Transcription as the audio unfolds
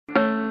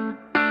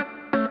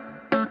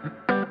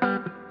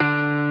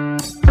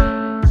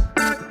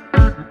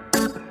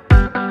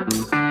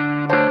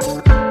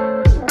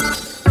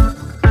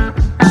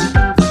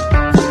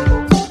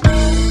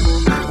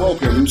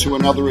to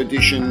another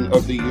edition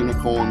of the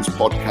Unicorns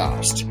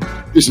podcast.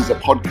 This is a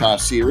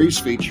podcast series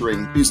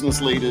featuring business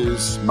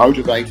leaders,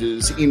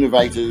 motivators,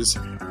 innovators,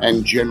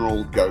 and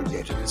general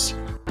go-getters.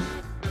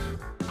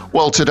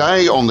 Well,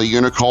 today on the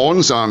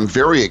Unicorns, I'm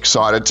very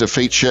excited to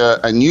feature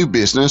a new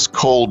business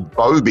called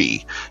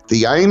bobi.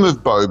 The aim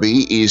of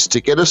bobi is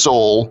to get us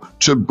all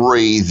to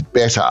breathe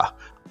better.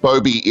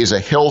 bobi is a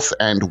health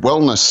and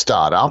wellness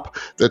startup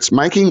that's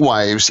making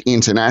waves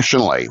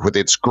internationally with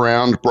its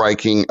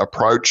groundbreaking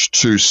approach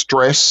to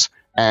stress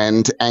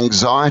and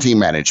anxiety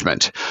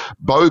management.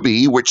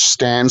 bobi, which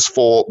stands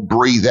for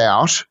Breathe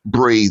Out,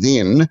 Breathe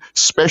In,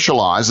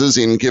 specializes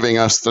in giving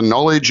us the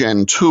knowledge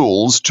and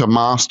tools to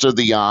master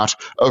the art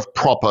of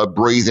proper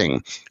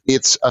breathing.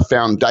 It's a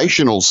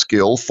foundational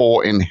skill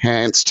for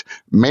enhanced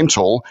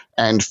mental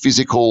and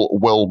physical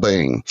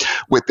well-being.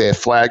 With their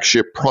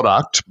flagship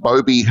product,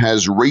 bobi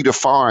has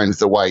redefined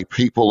the way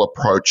people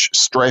approach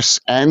stress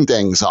and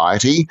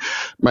anxiety,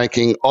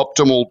 making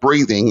optimal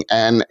breathing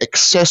an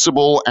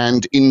accessible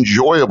and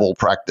enjoyable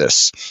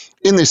practice.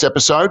 In this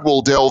episode,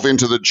 we'll delve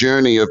into the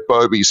journey of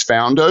bobi's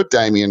founder,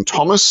 Damien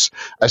Thomas,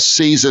 a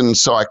seasoned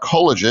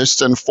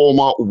psychologist and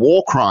former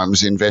war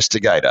crimes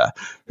investigator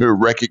who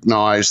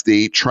recognised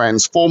the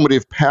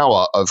transformative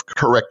power of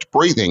correct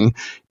breathing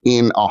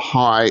in a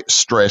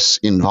high-stress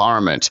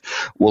environment.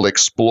 We'll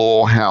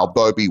explore how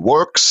bobi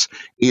works,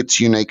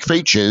 its unique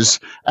features,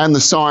 and the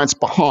science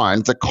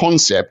behind the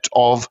concept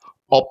of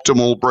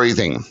optimal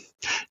breathing.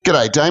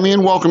 G'day,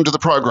 Damien. Welcome to the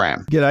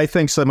program. G'day.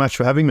 Thanks so much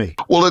for having me.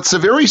 Well, it's a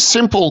very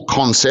simple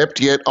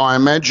concept, yet I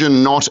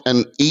imagine not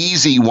an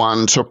easy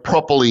one to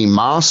properly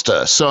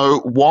master. So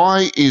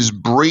why is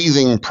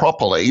breathing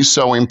properly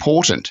so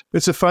important?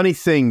 It's a funny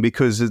thing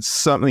because it's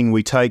something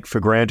we take for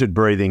granted,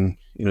 breathing.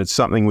 It's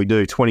something we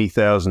do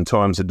 20,000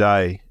 times a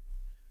day.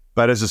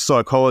 But as a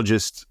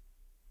psychologist,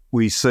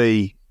 we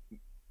see,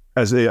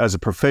 as a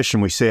profession,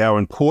 we see how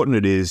important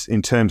it is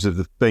in terms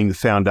of being the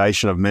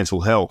foundation of mental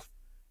health.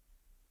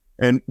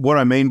 And what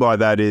I mean by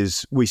that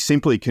is we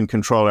simply can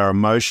control our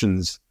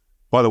emotions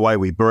by the way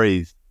we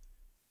breathe.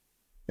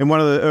 And one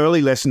of the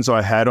early lessons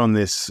I had on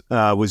this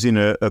was in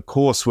a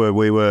course where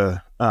we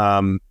were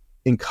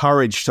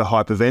encouraged to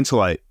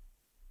hyperventilate.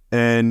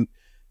 And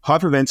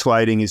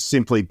hyperventilating is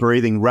simply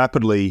breathing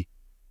rapidly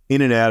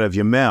in and out of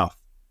your mouth.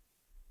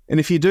 And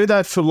if you do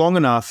that for long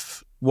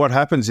enough, what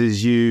happens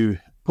is you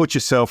put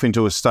yourself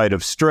into a state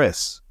of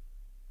stress.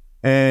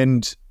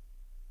 And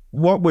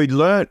what we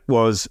learnt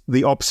was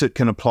the opposite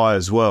can apply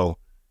as well.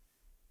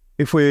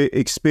 If we're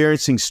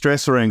experiencing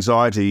stress or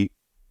anxiety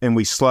and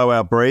we slow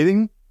our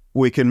breathing,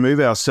 we can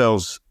move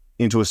ourselves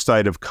into a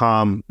state of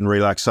calm and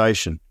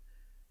relaxation.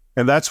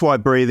 And that's why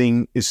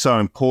breathing is so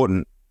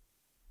important,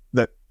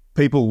 that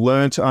people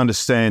learn to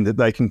understand that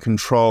they can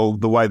control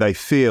the way they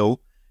feel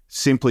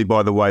simply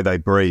by the way they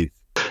breathe.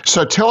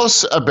 So tell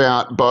us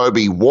about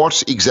bobi.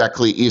 What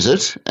exactly is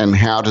it and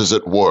how does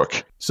it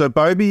work? So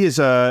bobi is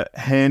a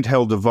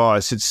handheld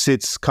device. It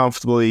sits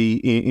comfortably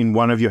in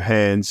one of your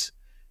hands.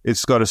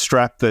 It's got a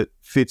strap that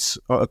fits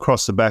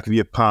across the back of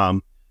your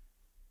palm.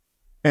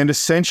 And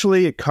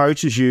essentially it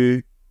coaches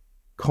you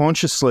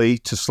consciously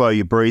to slow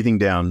your breathing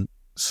down.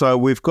 So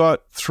we've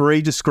got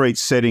 3 discrete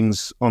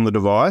settings on the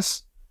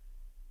device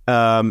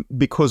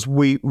because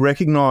we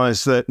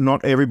recognize that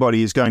not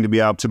everybody is going to be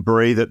able to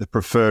breathe at the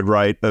preferred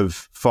rate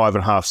of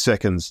 5.5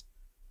 seconds.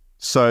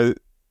 So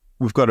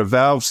we've got a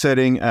valve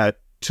setting at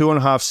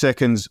 2.5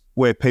 seconds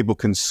where people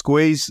can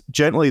squeeze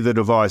gently the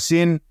device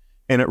in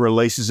and it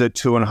releases it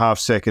 2.5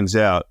 seconds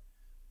out.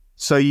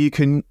 So you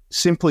can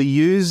simply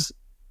use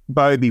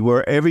bobi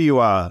wherever you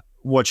are,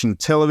 watching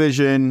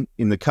television,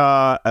 in the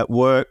car, at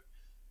work,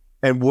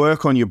 and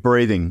work on your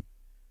breathing.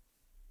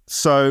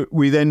 So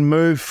we then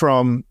move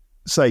from,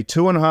 say,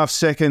 2.5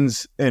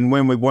 seconds, and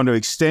when we want to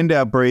extend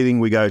our breathing,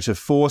 we go to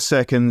 4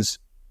 seconds.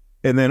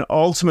 And then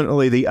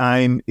ultimately the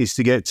aim is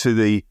to get to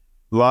the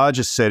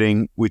largest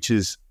setting, which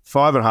is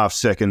 5.5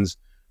 seconds,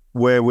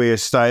 where we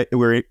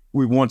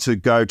want to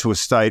go to a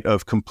state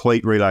of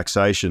complete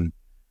relaxation.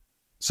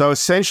 So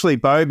essentially,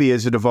 bobi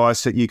is a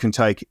device that you can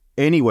take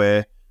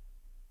anywhere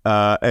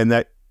and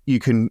that you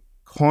can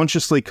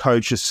consciously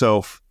coach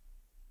yourself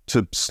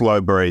to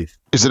slow breathe.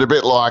 Is it a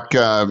bit like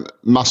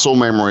muscle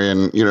memory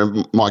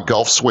and my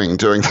golf swing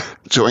doing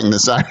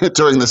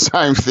the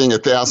same thing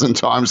 1,000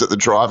 times at the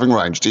driving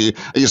range?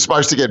 Are you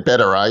supposed to get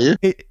better? Are you?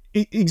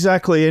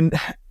 Exactly. And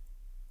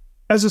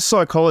as a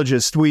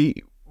psychologist,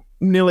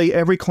 nearly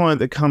every client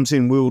that comes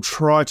in, we will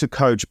try to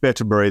coach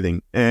better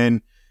breathing.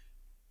 And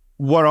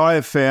what I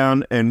have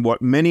found and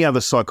what many other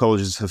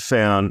psychologists have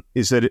found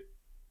is that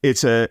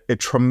it's a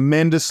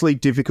tremendously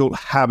difficult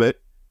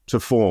habit to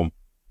form.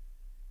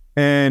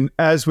 And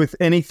as with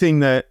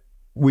anything that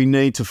we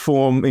need to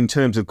form in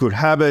terms of good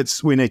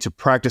habits, we need to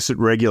practice it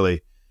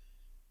regularly.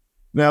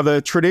 Now,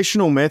 the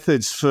traditional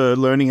methods for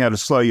learning how to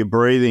slow your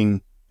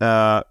breathing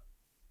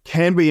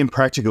can be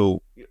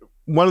impractical.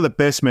 One of the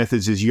best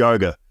methods is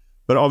yoga,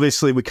 but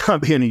obviously we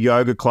can't be in a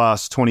yoga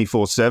class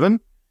 24/7.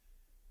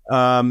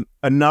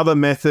 Another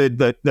method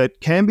that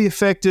can be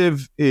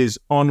effective is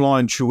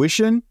online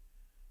tuition.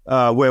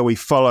 where we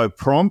follow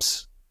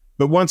prompts.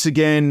 But once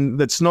again,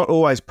 that's not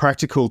always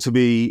practical to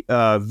be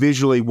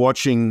visually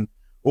watching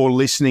or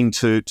listening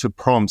to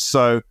prompts.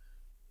 So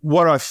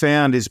what I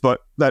found is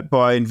that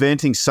by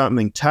inventing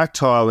something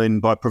tactile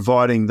and by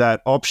providing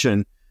that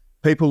option,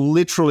 people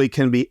literally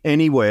can be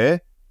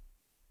anywhere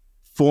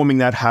forming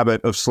that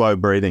habit of slow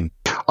breathing.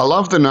 I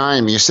love the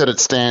name. You said it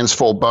stands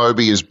for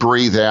bobi, is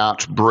breathe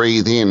out,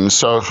 breathe in.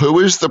 So who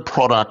is the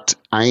product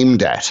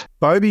aimed at?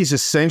 bobi is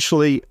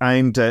essentially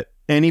aimed at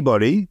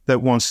anybody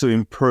that wants to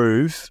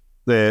improve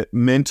their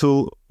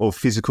mental or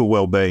physical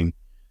well-being.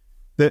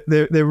 There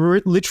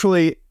are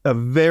literally a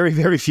very,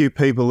 very few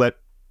people that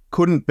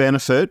couldn't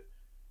benefit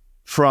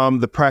from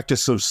the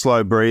practice of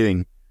slow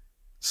breathing.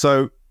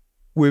 So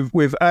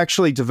we've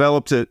actually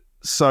developed it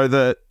so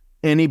that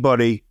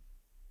anybody,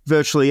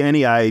 virtually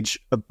any age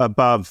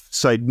above,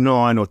 say,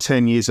 9 or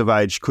 10 years of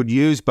age, could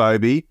use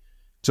bobi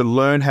to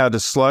learn how to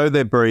slow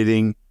their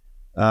breathing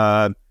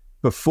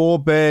before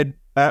bed,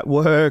 at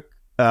work,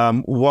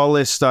 while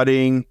they're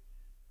studying.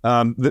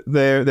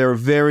 There are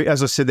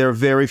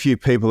very few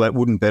people that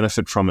wouldn't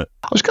benefit from it.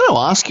 I was going to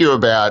ask you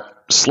about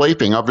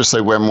sleeping.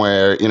 Obviously, when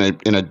we're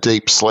in a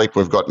deep sleep,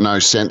 we've got no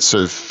sense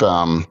of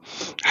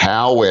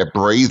how we're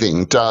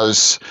breathing.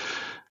 Does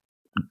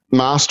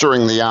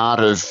mastering the art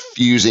of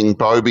using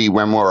bobi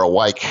when we're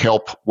awake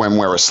help when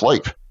we're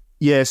asleep?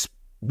 Yes,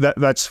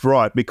 that's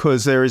right,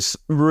 because there is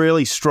a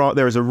really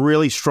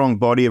strong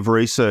body of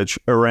research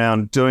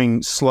around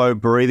doing slow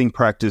breathing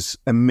practice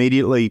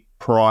immediately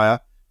prior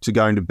to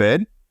going to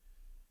bed,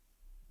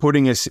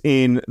 putting us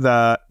in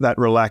that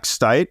relaxed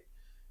state.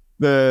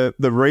 The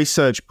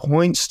research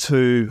points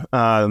to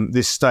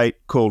this state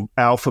called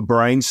alpha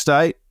brain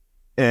state,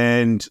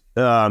 and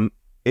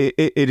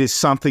it is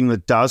something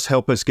that does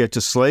help us get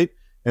to sleep,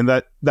 and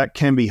that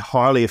can be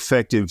highly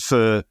effective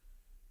for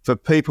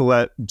people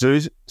that do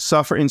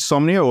suffer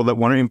insomnia or that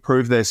want to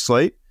improve their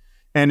sleep.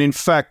 And in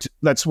fact,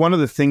 that's one of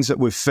the things that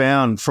we've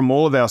found from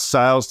all of our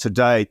sales to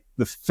date.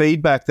 The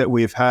feedback that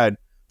we've had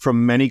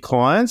from many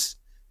clients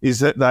is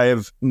that they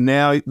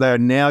are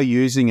now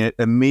using it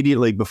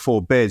immediately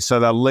before bed. So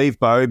they'll leave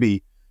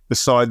bobi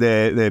beside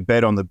their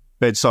bed on the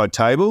bedside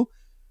table.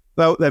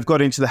 They've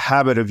got into the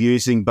habit of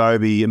using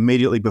bobi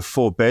immediately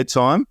before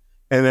bedtime,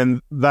 and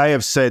then they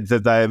have said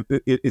that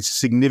it's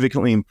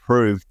significantly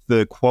improved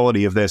the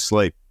quality of their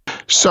sleep.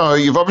 So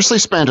you've obviously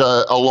spent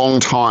a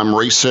long time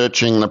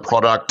researching the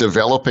product,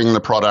 developing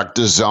the product,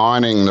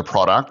 designing the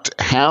product.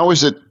 How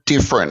is it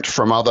different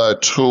from other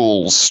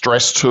tools,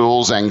 stress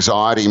tools,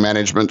 anxiety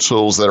management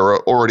tools that are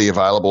already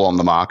available on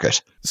the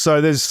market?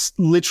 So there's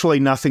literally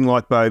nothing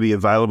like bobi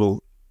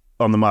available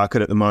on the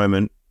market at the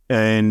moment.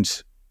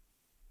 And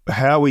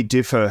how we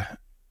differ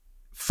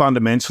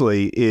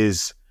fundamentally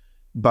is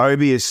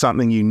bobi is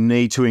something you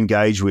need to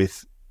engage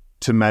with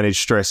to manage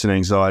stress and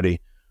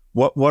anxiety.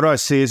 What I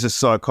see as a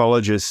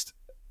psychologist,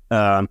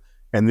 and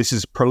this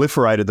has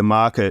proliferated the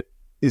market,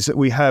 is that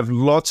we have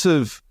lots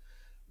of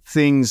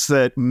things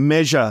that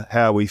measure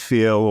how we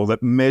feel or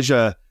that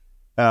measure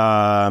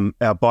our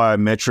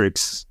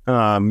biometrics.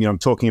 I'm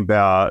talking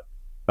about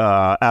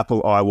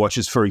Apple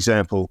iWatches, for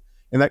example,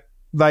 and that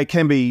they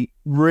can be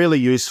really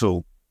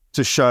useful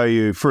to show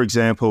you, for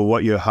example,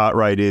 what your heart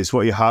rate is,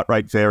 what your heart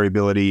rate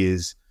variability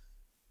is.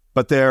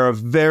 But there are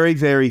very,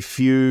 very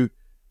few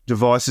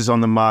devices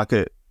on the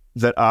market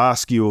that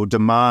ask you or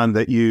demand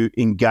that you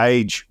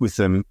engage with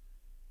them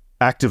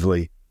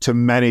actively to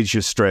manage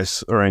your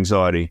stress or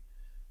anxiety.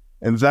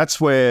 And that's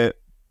where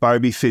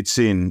bobi fits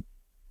in.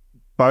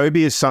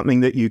 Bobi is something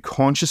that you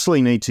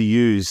consciously need to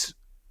use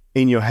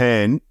in your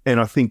hand,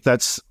 and I think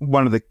that's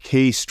one of the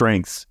key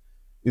strengths,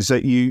 is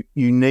that you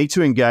need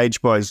to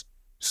engage by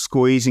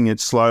squeezing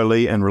it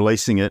slowly and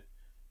releasing it.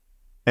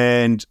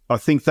 And I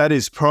think that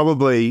is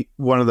probably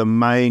one of the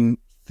main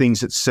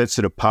things that sets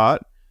it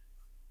apart.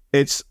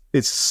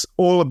 It's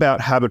all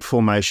about habit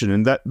formation,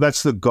 and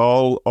that's the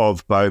goal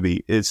of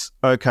bobi. It's,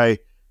 okay,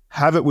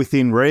 have it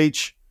within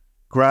reach,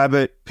 grab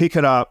it, pick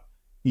it up,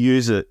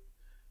 use it.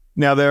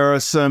 Now, there are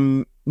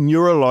some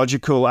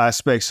neurological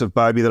aspects of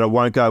bobi that I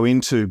won't go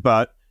into,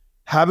 but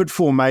habit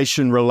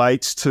formation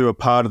relates to a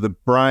part of the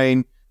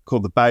brain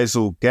called the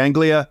basal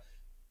ganglia.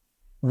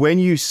 When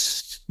you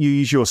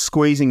use your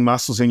squeezing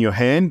muscles in your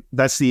hand,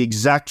 that's the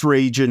exact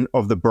region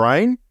of the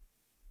brain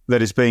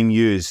that is being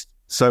used.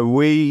 So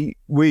we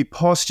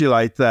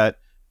postulate that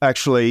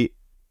actually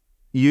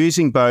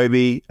using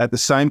bobi at the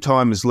same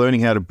time as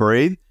learning how to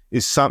breathe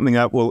is something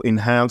that will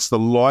enhance the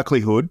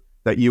likelihood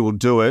that you will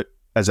do it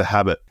as a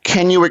habit.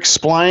 Can you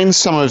explain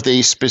some of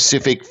the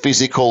specific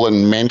physical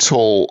and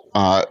mental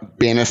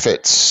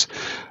benefits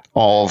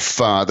of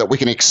that we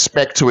can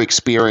expect to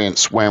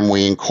experience when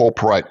we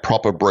incorporate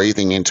proper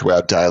breathing into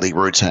our daily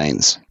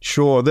routines?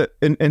 Sure.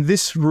 And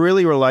this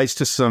really relates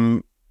to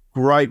some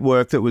great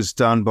work that was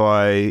done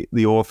by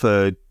the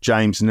author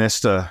James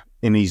Nestor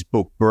in his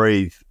book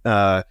Breathe.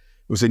 It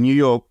was a New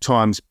York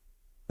Times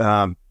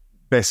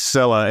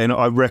bestseller, and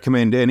I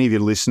recommend any of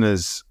your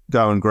listeners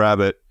go and grab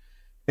it.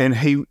 And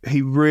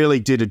he really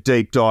did a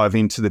deep dive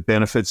into the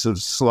benefits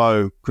of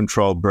slow,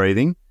 controlled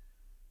breathing.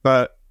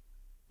 but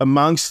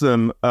amongst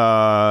them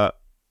are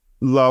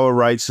lower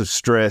rates of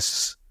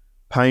stress,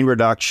 pain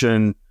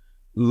reduction,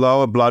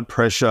 lower blood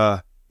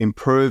pressure,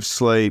 improved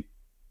sleep,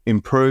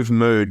 improved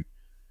mood.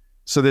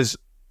 So there's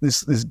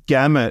this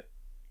gamut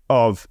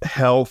of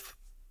health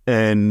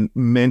and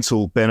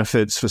mental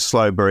benefits for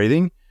slow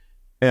breathing.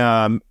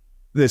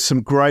 There's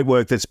some great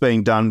work that's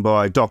being done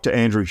by Dr.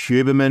 Andrew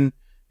Huberman.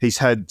 He's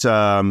had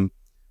some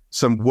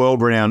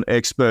world-renowned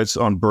experts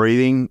on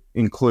breathing,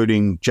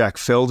 including Jack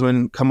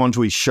Feldman, come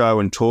onto his show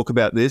and talk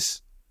about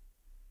this.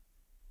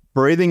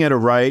 Breathing at a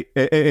rate,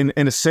 and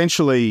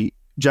essentially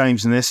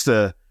James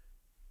Nestor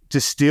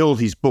distilled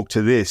his book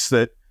to this,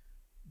 that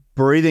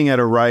breathing at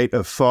a rate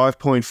of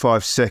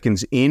 5.5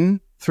 seconds in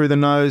through the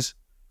nose,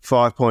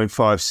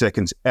 5.5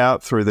 seconds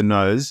out through the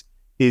nose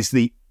is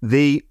the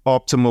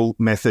optimal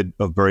method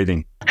of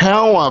breathing.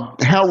 How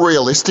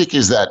realistic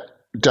is that,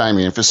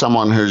 Damien, for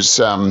someone who's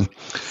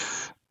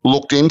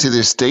looked into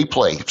this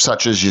deeply,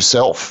 such as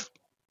yourself?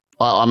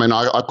 I mean,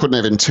 I couldn't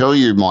even tell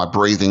you my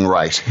breathing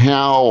rate.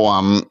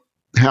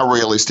 How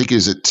realistic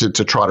is it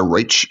to try to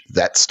reach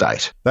that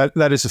state?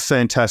 That is a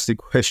fantastic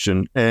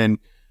question, and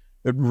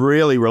it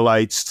really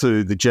relates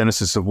to the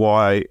genesis of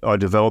why I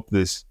developed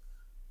this.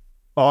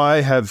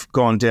 I have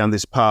gone down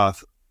this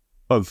path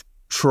of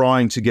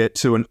trying to get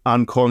to an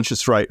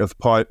unconscious rate of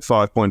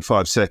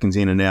 5.5 seconds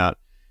in and out,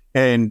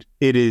 and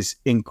it is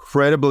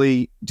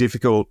incredibly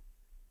difficult,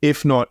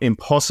 if not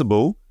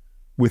impossible,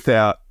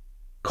 without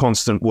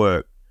constant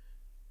work.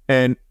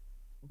 And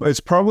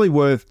it's probably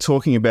worth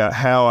talking about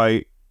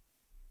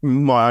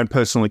my own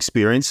personal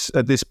experience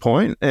at this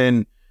point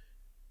and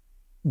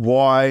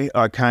why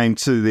I came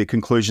to the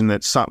conclusion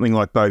that something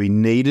like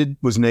bobi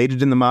was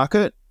needed in the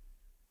market.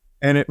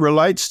 And it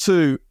relates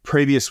to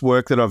previous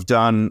work that I've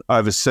done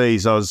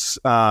overseas. I was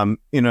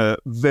in a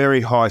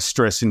very high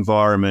stress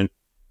environment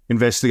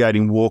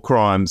investigating war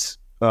crimes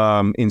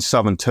in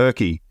southern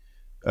Turkey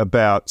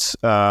about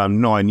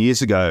 9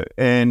 years ago.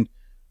 And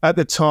at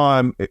the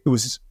time, it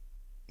was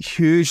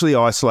hugely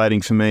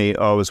isolating for me.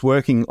 I was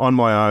working on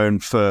my own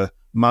for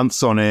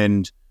months on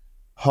end,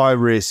 high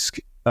risk,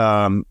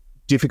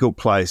 difficult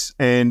place.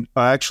 And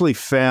I actually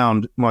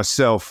found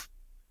myself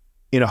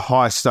in a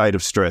high state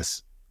of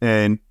stress.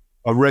 And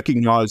I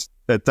recognized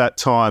at that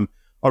time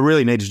I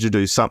really needed to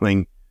do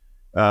something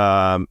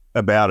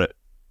about it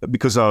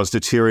because I was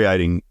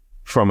deteriorating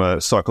from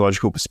a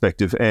psychological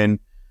perspective. And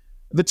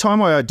at the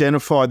time I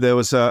identified there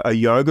was a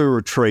yoga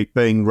retreat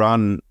being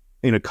run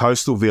in a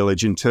coastal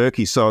village in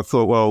Turkey. So I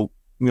thought, well,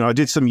 I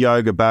did some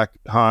yoga back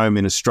home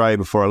in Australia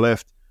before I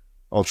left.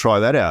 I'll try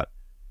that out.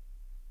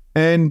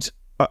 And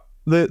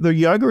the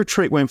yoga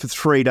retreat went for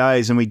 3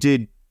 days and we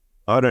did,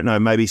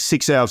 maybe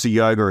 6 hours of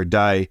yoga a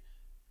day.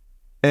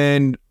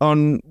 And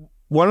on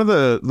one of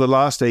the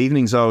last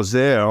evenings I was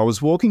there, I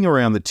was walking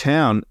around the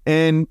town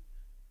and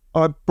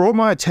I brought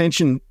my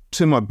attention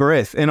to my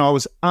breath and I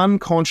was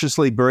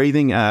unconsciously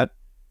breathing at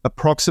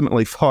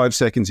approximately 5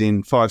 seconds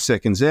in, 5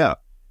 seconds out.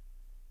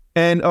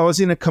 And I was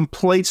in a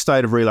complete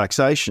state of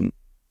relaxation.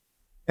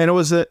 And it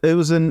was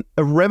a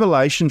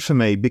revelation for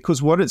me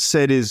because what it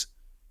said is,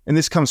 and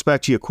this comes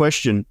back to your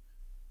question,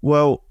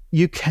 well,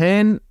 you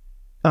can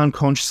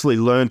unconsciously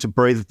learn to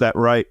breathe at that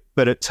rate,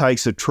 but it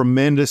takes a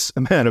tremendous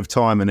amount of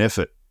time and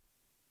effort.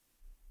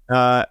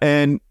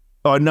 And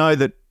I know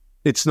that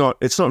it's not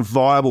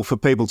viable for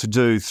people to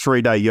do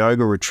 3-day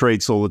yoga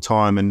retreats all the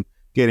time and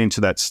get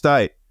into that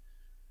state.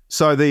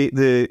 So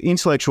the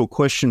intellectual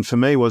question for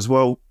me was,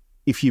 well,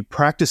 if you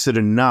practice it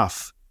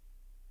enough,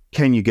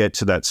 can you get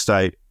to that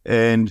state?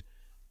 And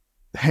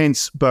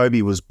hence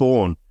bobi was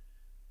born.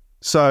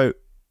 So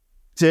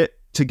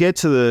to get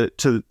to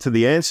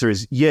the answer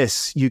is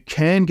yes, you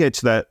can get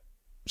to that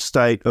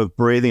state of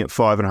breathing at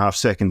 5.5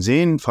 seconds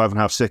in,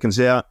 5.5 seconds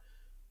out,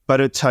 but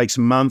it takes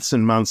months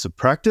and months of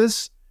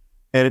practice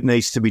and it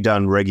needs to be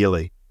done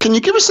regularly. Can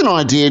you give us an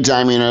idea,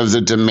 Damien, of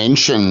the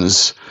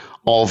dimensions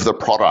of the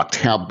product,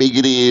 how big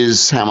it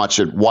is, how much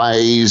it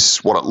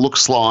weighs, what it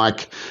looks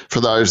like for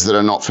those that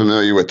are not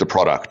familiar with the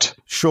product?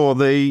 Sure.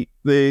 The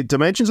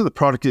dimensions of the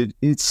product,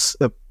 it's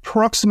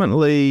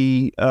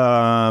approximately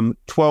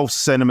 12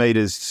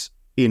 centimeters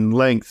in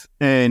length,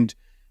 and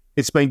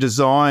it's been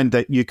designed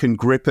that you can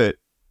grip it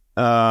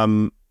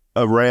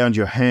around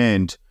your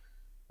hand.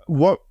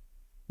 What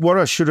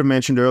I should have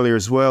mentioned earlier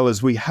as well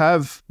is we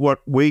have what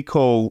we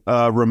call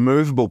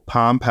removable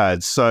palm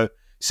pads. So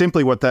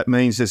simply what that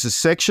means is a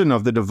section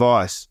of the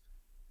device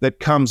that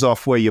comes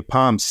off where your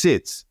palm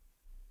sits.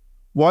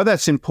 Why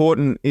that's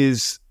important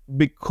is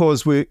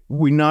because we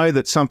know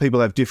that some people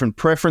have different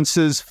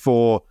preferences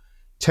for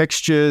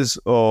textures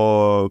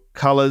or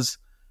colors,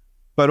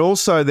 but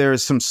also there are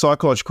some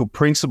psychological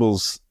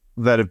principles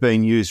that have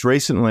been used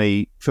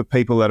recently for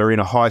people that are in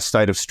a high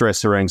state of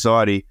stress or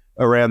anxiety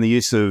around the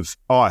use of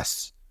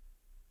ice.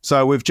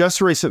 So we've just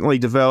recently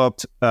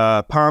developed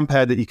a palm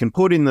pad that you can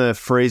put in the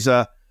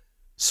freezer,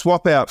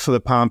 swap out for the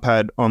palm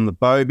pad on the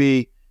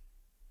bobi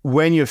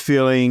when you're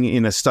feeling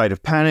in a state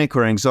of panic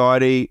or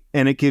anxiety,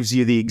 and it gives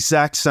you the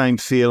exact same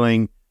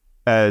feeling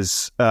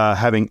as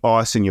having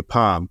ice in your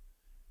palm.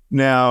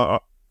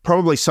 Now,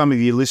 probably some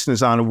of your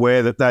listeners aren't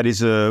aware that that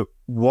is a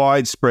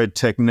widespread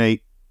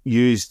technique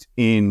used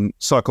in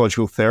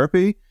psychological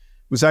therapy. It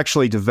was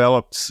actually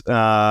developed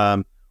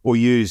or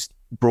used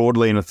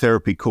broadly in a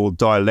therapy called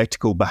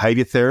dialectical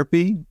behavior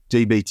therapy,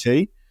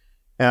 DBT.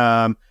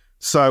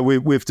 So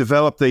we've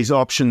developed these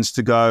options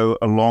to go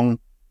along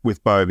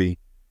with bobi.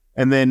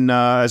 And then,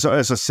 as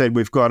I said,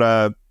 we've got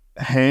a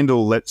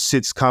handle that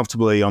sits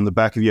comfortably on the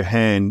back of your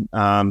hand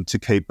to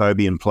keep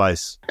bobi in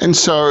place. And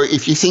so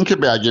if you think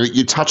about,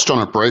 you touched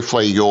on it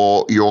briefly,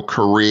 your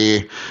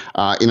career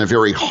in a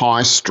very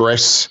high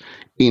stress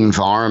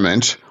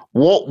environment.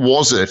 What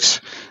was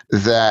it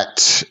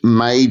that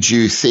made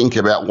you think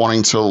about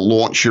wanting to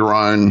launch your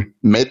own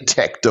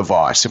medtech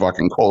device, if I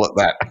can call it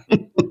that?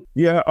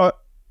 Yeah,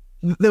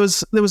 there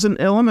was an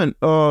element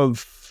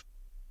of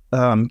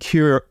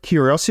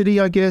curiosity,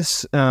 I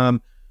guess. I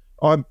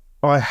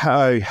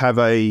have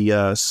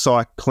a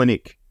psych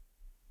clinic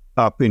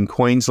up in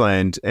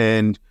Queensland,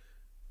 and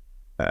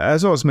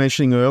as I was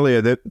mentioning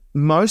earlier, that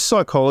most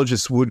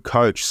psychologists would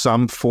coach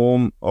some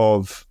form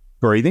of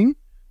breathing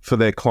for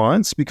their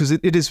clients because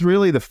it is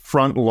really the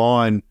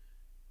frontline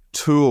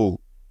tool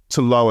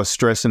to lower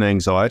stress and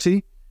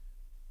anxiety.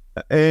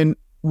 And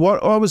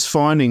what I was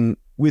finding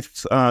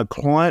with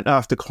client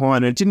after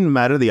client, it didn't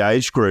matter the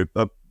age group.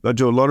 I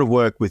do a lot of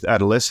work with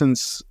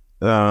adolescents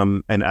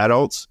and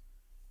adults.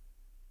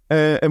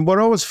 And what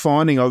I was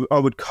finding, I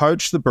would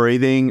coach the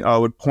breathing. I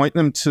would point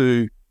them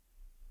to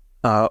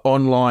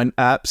online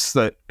apps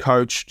that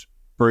coached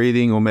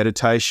breathing or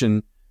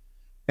meditation.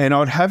 And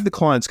I'd have the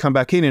clients come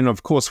back in, and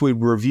of course, we'd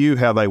review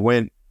how they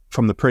went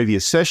from the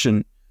previous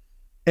session.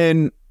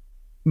 And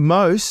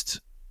most,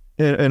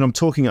 and I'm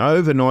talking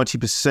over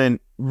 90%,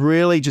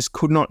 really just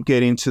could not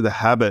get into the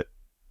habit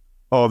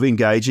of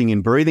engaging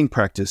in breathing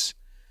practice.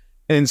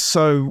 And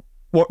so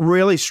what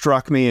really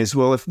struck me is,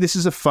 well, if this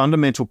is a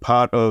fundamental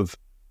part of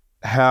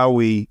how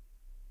we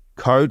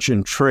coach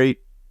and treat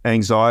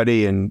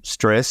anxiety and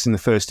stress in the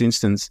first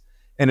instance,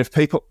 and if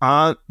people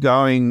aren't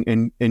going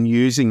and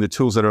using the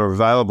tools that are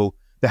available,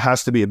 there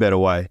has to be a better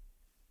way.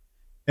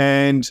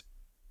 And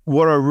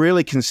what I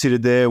really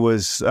considered there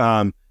was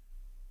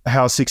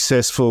how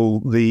successful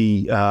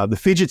the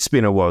fidget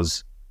spinner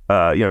was.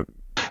 The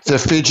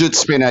fidget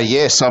spinner,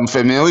 yes, I'm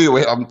familiar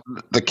with.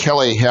 The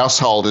Kelly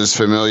household is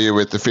familiar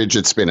with the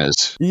fidget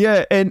spinners.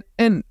 Yeah, and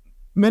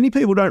many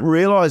people don't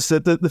realise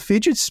that the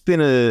fidget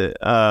spinner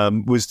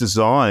was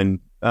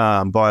designed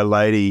by a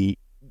lady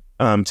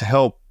to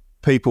help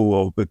people,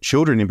 or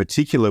children in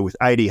particular, with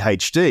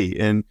ADHD,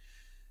 and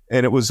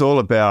it was all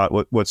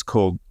about what's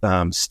called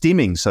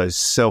stimming, so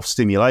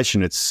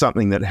self-stimulation. It's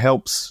something that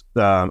helps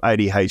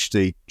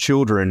ADHD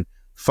children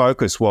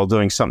focus while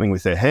doing something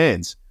with their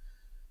hands.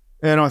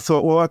 And I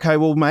thought,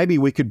 well, maybe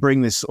we could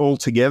bring this all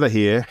together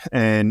here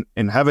and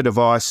have a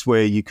device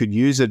where you could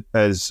use it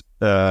as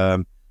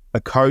a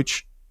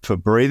coach for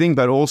breathing,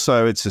 but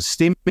also it's a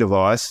stim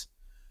device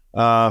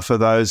for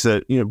those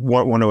that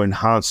want to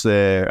enhance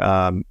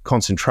their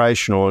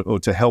concentration or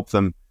to help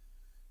them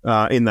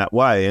in that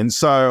way. And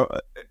so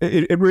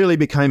it really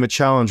became a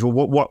challenge.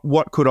 Well,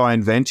 what could I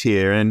invent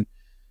here? And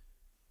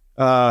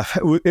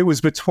it was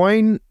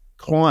between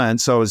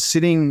clients. I was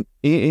sitting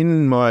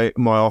in my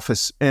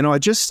office, and I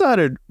just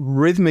started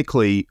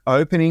rhythmically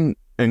opening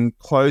and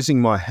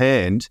closing my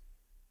hand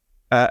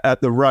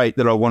at the rate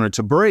that I wanted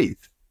to breathe.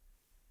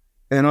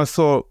 And I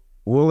thought,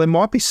 well, there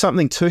might be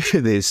something to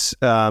this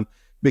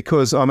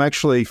because I'm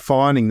actually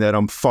finding that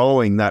I'm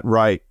following that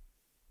rate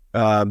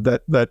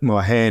that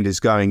my hand is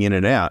going in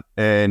and out.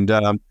 And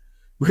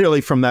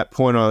really from that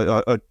point,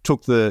 I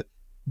took the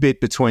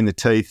bit between the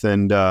teeth,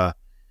 and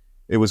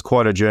it was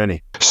quite a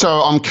journey. So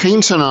I'm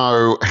keen to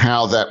know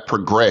how that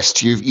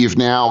progressed. You've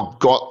now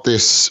got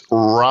this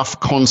rough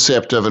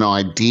concept of an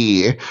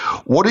idea.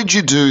 What did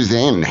you do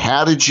then?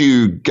 How did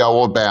you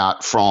go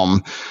about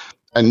from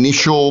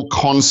initial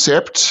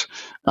concept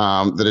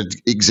that had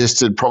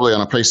existed probably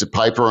on a piece of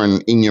paper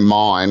and in your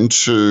mind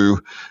to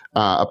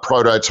a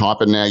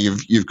prototype, and now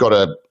you've got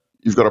a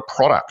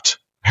product?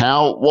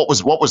 What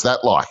was that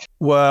like?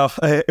 Well,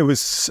 it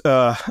was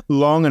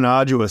long and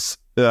arduous,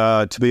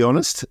 to be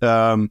honest.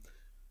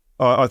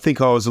 I think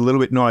I was a little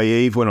bit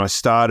naive when I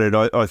started.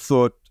 I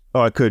thought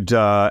I could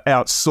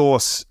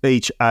outsource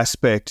each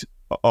aspect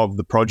of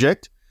the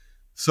project.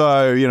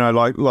 So,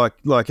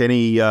 like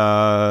any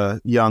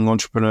young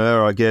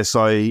entrepreneur, I guess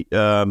I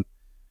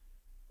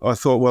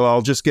thought, well,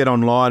 I'll just get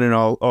online and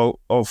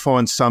I'll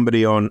find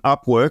somebody on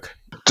Upwork.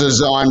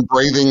 Design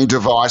breathing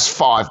device,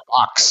 $5.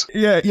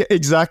 Yeah,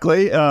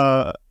 exactly.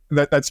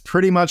 That's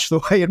pretty much the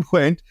way it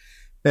went,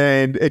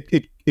 and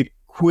it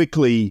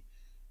quickly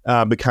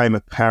became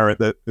apparent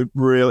that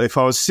really, if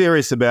I was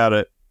serious about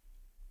it,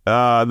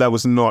 that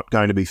was not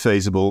going to be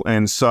feasible.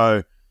 And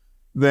so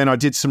then I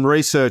did some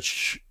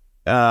research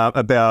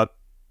about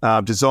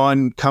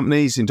design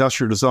companies,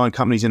 industrial design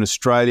companies in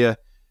Australia,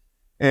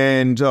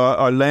 and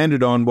I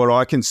landed on what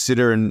I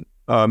consider, and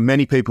what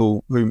many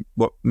people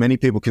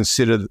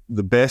consider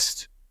the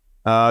best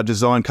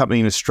design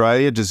company in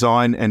Australia,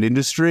 Design and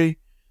Industry.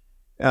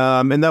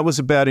 And that was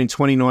about in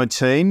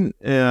 2019,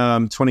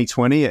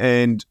 2020.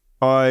 And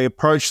I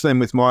approached them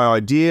with my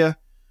idea,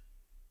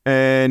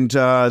 and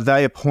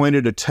they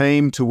appointed a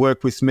team to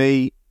work with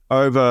me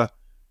over,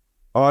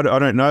 I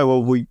don't know,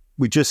 well,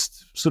 we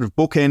just sort of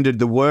bookended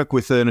the work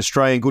with an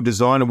Australian Good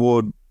Design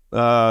Award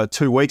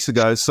 2 weeks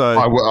ago. So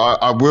I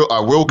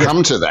will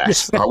come to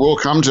that. I will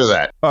come to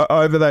that.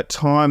 Over that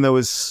time, there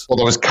was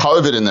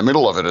COVID in the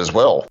middle of it as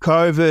well.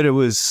 COVID.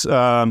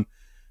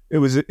 It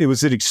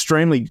was an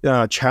extremely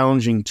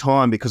challenging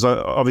time because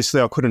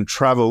obviously I couldn't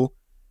travel,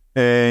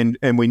 and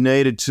we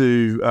needed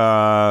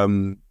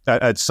to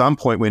at some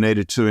point we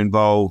needed to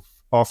involve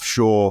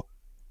offshore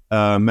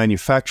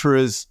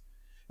manufacturers,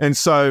 and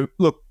so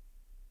look.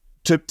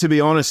 To be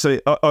honest,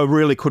 I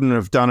really couldn't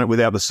have done it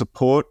without the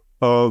support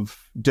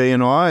of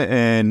D&I,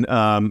 and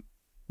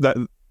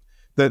that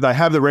they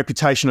have the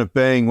reputation of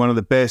being one of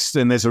the best,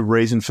 and there's a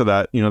reason for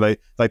that. You know,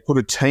 they put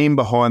a team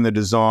behind the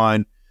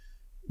design.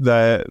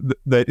 That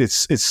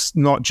it's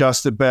not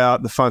just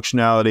about the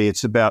functionality;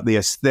 it's about the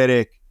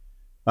aesthetic,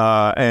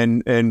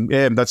 and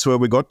yeah, that's where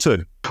we got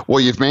to.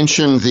 Well, you've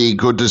mentioned the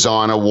Good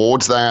Design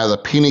Awards. They are the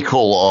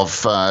pinnacle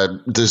of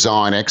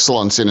design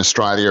excellence in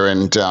Australia,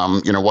 and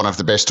one of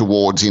the best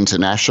awards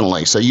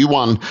internationally. So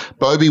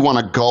bobi won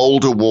a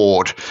gold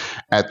award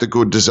at the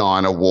Good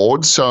Design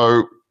Awards.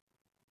 So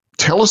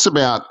tell us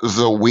about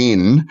the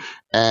win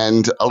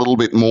and a little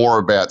bit more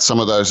about some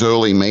of those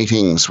early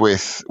meetings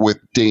with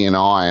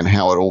D&I and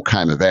how it all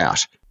came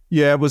about.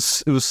 Yeah, it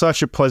was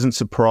such a pleasant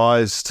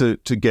surprise to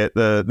get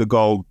the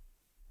gold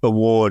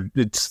award.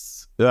 It's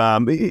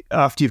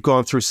after you've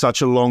gone through such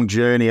a long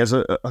journey, as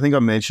I think I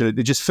mentioned,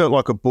 it just felt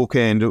like a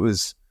bookend. It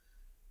was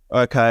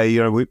okay,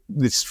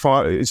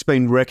 it's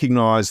been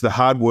recognised. The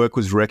hard work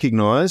was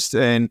recognised,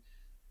 and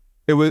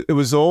it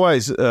was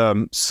always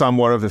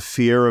somewhat of a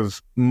fear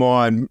of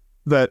mine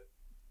that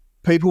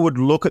people would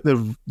look at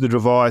the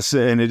device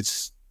and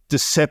it's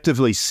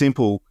deceptively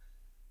simple,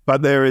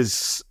 but there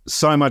is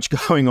so much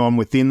going on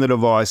within the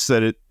device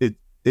that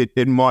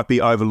it might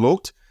be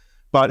overlooked.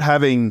 But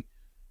having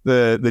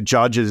the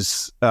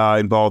judges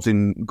involved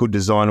in Good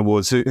Design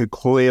Awards who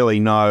clearly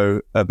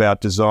know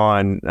about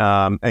design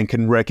and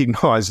can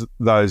recognise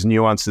those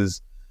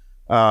nuances,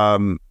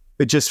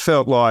 it just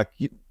felt like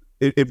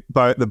the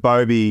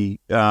bobi,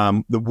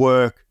 the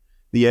work,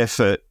 the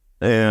effort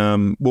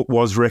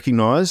was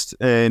recognised,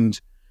 and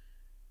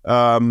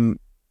D&I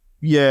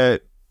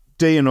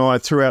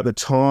throughout the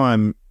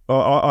time,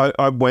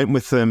 I went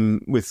with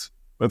them with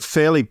a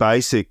fairly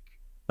basic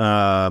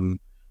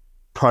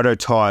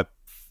prototype.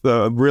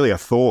 Really a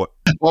thought.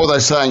 What were they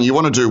saying? You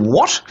want to do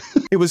what?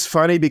 It was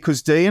funny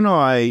because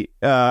D&I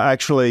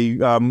actually,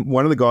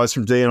 one of the guys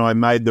from D&I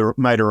made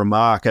a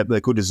remark at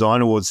the Good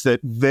Design Awards that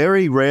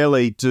very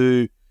rarely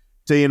do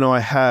D&I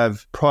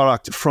have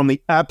product from the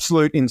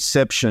absolute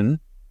inception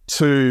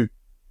to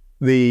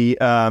the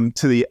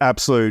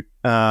absolute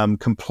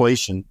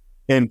completion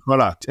end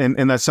product,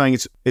 and they're saying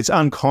it's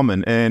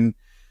uncommon, and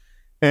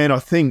I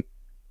think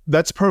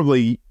that's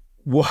probably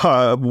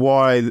why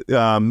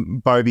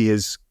bobi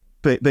has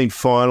been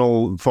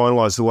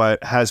finalised the way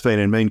it has been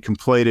and been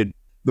completed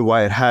the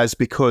way it has,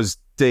 because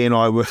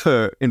D&I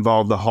were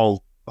involved the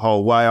whole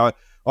way.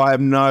 I have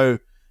no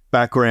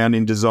background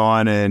in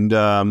design, and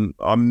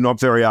I'm not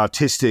very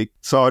artistic,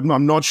 so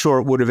I'm not sure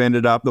it would have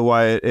ended up the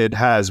way it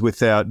has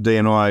without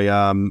D&I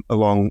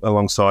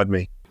alongside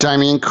me.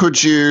 Damien,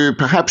 could you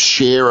perhaps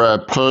share a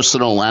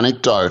personal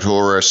anecdote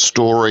or a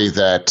story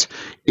that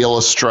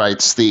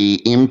illustrates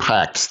the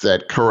impact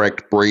that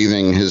correct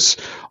breathing has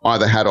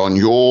either had on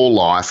your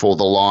life or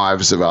the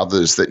lives of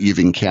others that you've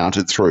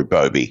encountered through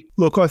bobi?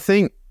 Look, I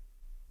think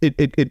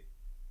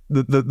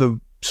the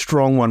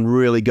strong one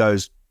really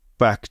goes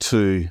back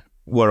to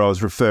what I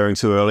was referring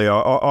to earlier.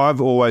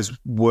 I've always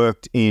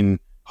worked in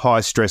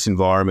high stress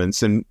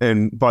environments, and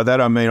by that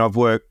I mean I've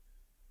worked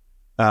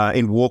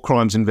in war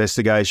crimes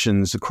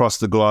investigations across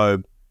the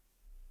globe.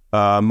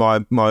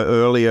 My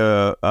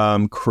earlier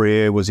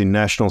career was in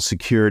national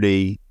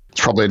security.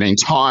 It's probably an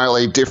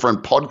entirely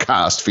different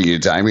podcast for you,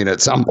 Damien, at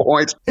some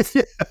point.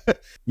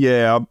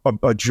 Yeah,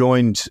 I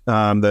joined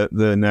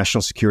the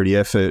national security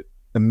effort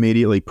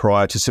immediately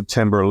prior to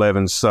September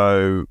 11.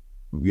 So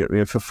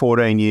for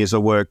 14 years, I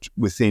worked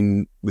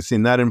within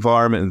that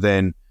environment, and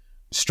then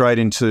straight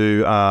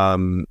into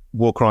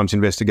war crimes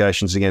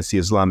investigations against the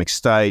Islamic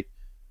State,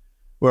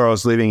 where I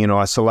was living in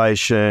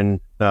isolation,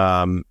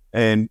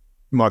 and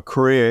my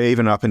career,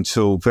 even up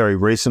until very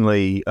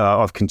recently,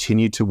 I've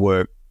continued to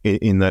work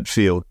in that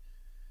field.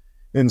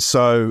 And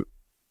so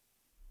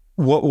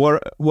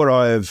what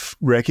I have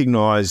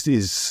recognised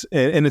is,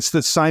 and it's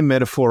the same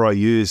metaphor I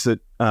use, that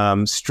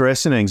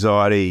stress and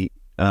anxiety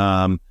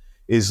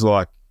is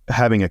like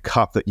having a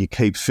cup that you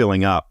keep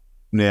filling up.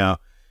 Now,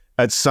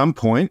 at some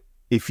point,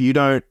 if you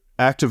don't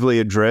actively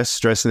address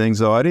stress and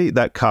anxiety,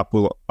 that cup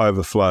will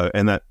overflow,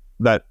 and that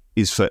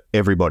is for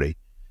everybody.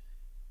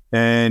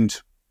 And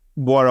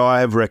what I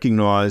have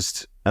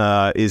recognised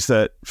is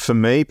that for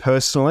me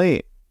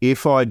personally,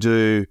 if I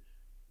do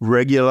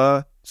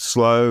regular,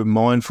 slow,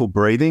 mindful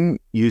breathing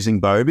using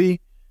bobi,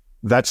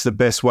 that's the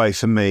best way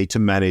for me to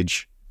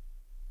manage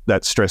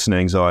that stress and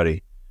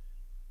anxiety.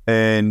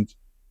 And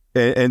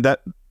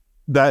that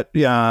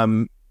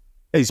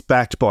is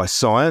backed by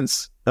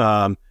science.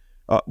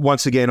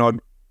 Once again, I'd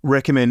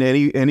recommend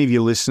any of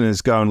your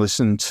listeners go and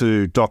listen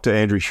to Dr.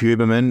 Andrew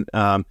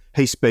Huberman.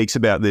 He speaks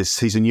about this.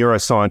 He's a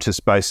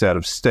neuroscientist based out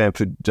of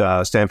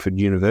Stanford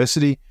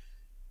University.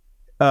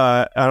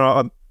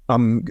 And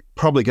I'm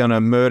probably going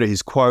to murder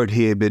his quote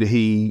here, but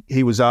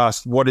he was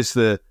asked, what is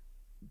the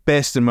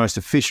best and most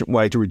efficient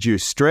way to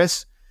reduce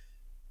stress?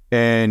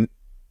 And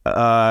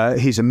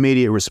his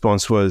immediate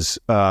response was,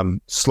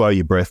 slow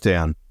your breath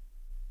down.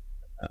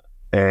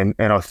 And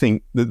I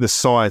think that the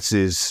science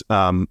is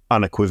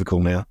unequivocal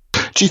now.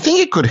 Do you think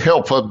it could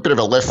help? A bit of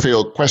a left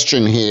field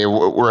question here.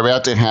 We're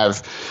about to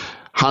have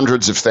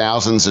hundreds of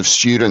thousands of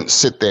students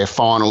sit their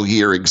final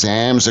year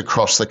exams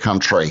across the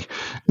country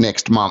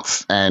next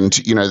month. And,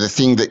 the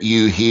thing that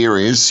you hear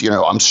is,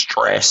 I'm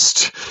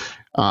stressed.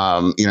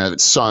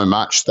 It's so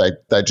much they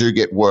do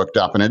get worked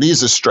up, and it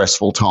is a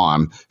stressful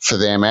time for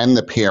them and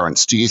the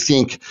parents. Do you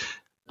think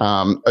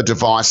a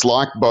device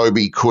like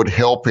bobi could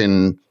help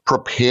in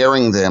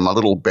preparing them a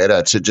little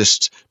better to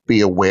just be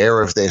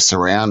aware of their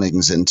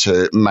surroundings and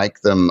to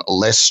make them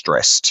less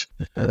stressed?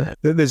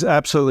 There's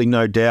absolutely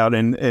no doubt,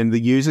 and the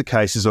user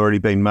case has already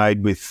been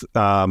made with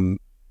some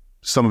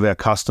of our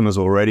customers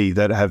already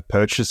that have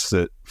purchased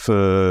it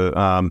for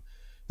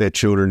their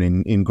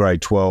children in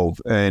grade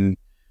 12. And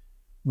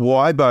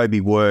why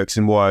bobi works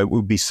and why it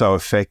would be so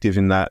effective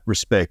in that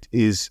respect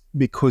is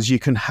because you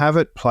can have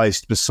it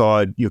placed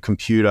beside your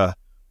computer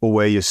or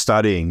where you're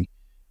studying.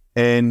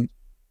 And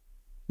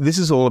this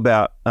is all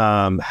about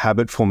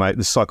habit formation,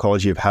 the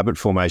psychology of habit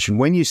formation.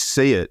 When you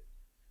see it,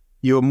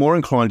 you're more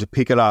inclined to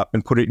pick it up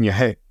and put it in your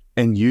head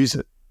and use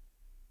it.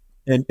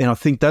 And I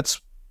think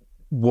that's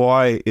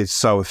why it's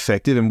so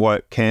effective and why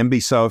it can be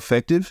so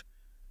effective.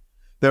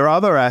 There are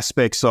other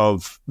aspects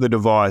of the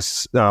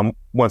device,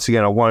 once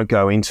again, I won't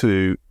go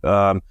into,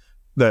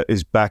 that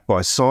is backed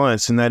by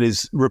science, and that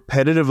is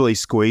repetitively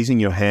squeezing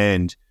your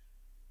hand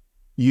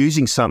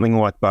using something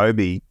like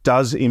bobi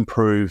does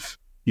improve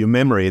your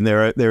memory. And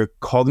there are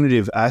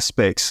cognitive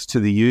aspects to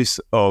the use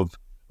of,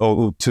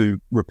 or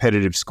to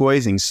repetitive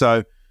squeezing.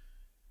 So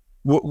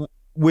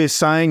we're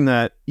saying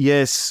that,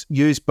 yes,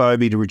 use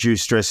bobi to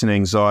reduce stress and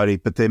anxiety,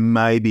 but there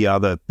may be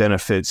other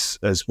benefits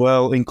as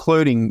well,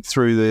 including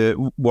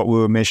through what we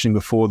were mentioning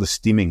before, the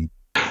stimming.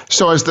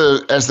 So as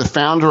the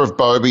founder of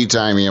bobi,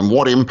 Damien,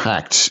 what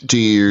impact do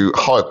you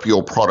hope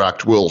your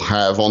product will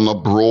have on the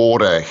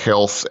broader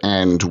health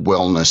and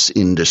wellness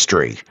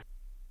industry?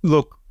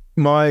 Look,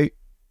 my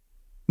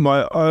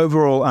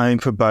overall aim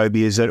for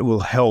bobi is that it will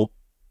help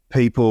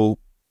people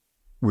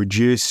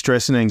reduce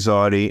stress and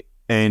anxiety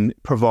and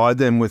provide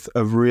them with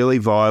a really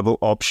viable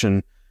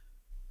option,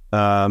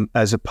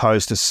 as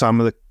opposed to some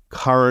of the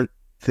current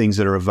things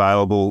that are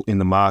available in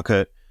the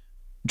market.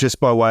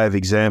 Just by way of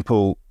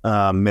example,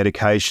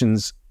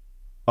 medications.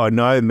 I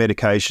know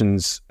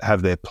medications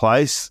have their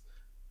place,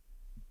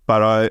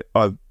 but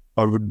I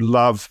would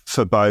love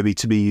for bobi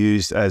to be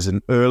used as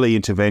an early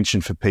intervention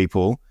for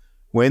people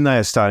when they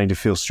are starting to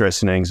feel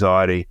stress and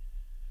anxiety,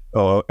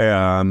 or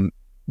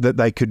that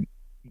they could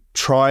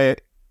try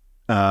it,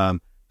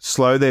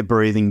 slow their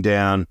breathing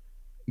down,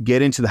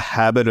 get into the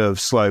habit of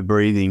slow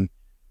breathing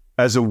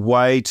as a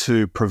way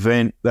to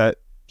prevent that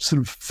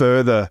sort of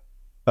further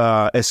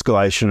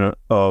escalation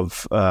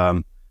of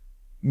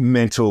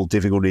mental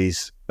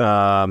difficulties,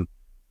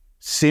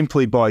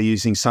 simply by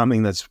using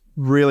something that's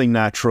really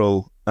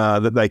natural,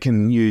 that they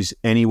can use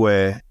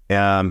anywhere,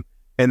 and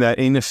that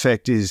in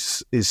effect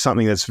is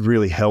something that's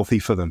really healthy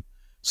for them.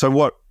 So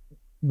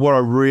what I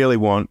really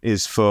want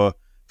is for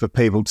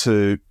people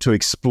to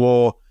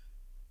explore,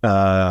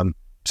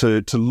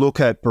 to look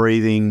at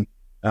breathing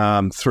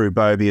through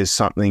bobi as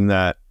something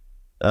that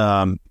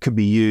could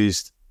be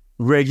used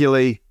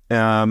regularly,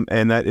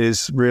 and that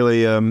is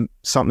really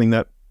something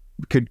that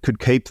could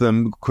keep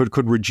them,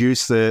 could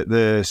reduce their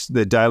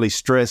daily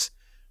stress.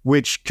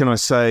 Which, can I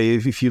say,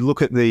 if you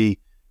look at the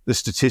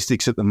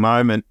statistics at the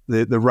moment,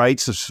 the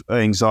rates of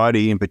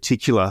anxiety in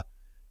particular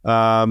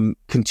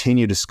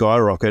continue to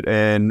skyrocket,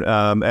 and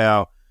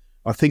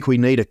I think we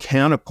need a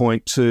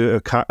counterpoint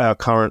to our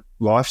current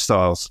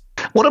lifestyles.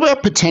 What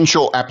about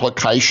potential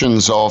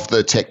applications of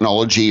the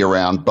technology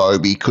around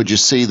bobi? Could you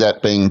see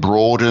that being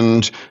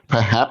broadened,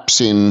 perhaps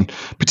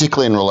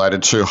particularly in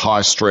related to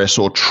high stress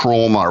or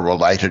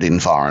trauma-related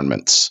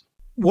environments?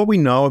 What we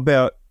know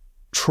about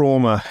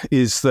trauma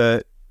is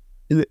that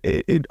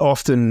it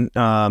often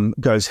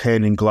goes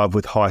hand in glove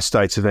with high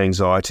states of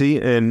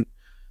anxiety, and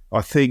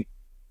I think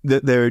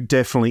that there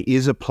definitely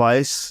is a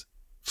place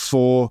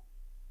for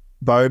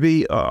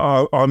bobi.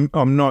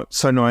 I'm not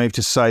so naive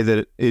to say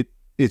that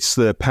it's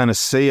the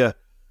panacea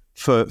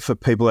for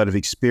people that have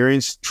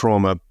experienced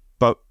trauma,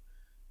 but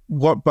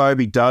what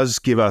bobi does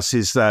give us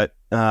is that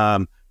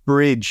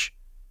bridge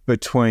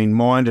between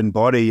mind and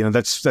body.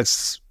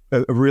 That's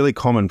a really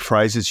common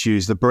phrase that's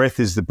used. The breath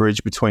is the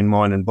bridge between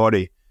mind and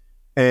body,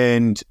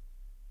 and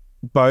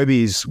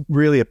bobi is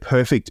really a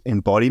perfect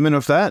embodiment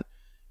of that.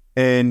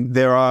 And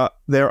there are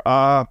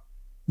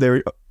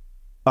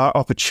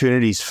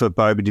opportunities for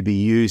bobi to be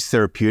used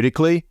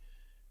therapeutically.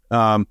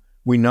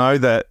 We know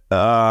that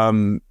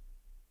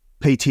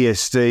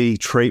PTSD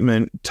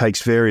treatment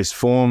takes various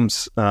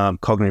forms,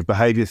 cognitive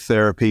behavior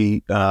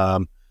therapy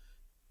that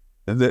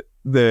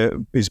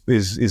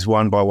is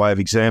one by way of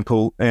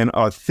example. And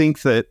I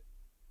think that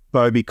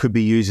bobi could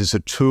be used as a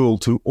tool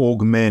to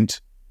augment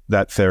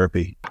that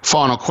therapy.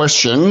 Final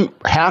question.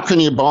 How can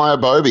you buy a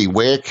bobi?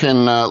 Where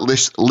can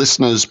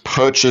listeners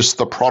purchase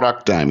the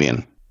product,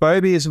 Damien?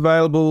 Bobi is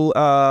available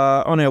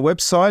on our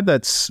website.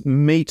 That's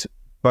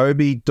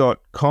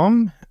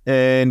meetbobi.com.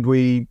 And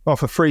we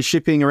offer free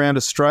shipping around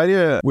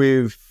Australia.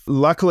 We've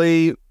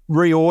luckily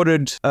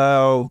reordered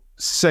our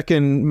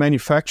second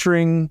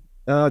manufacturing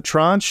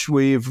tranche.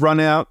 We've run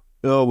out,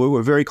 we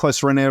were very close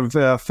to running out of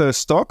our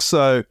first stock.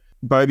 So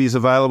bobi is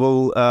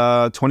available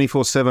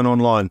 24/7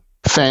 online.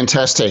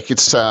 Fantastic.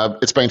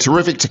 It's been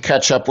terrific to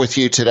catch up with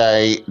you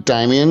today,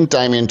 Damien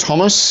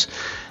Thomas,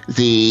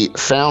 the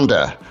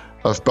founder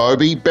of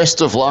bobi.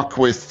 Best of luck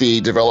with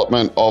the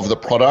development of the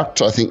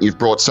product. I think you've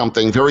brought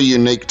something very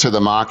unique to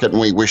the market,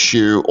 and we wish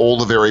you all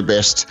the very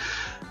best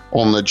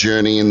on the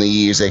journey in the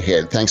years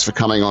ahead. Thanks for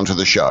coming onto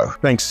the show.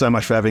 Thanks so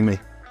much for having me.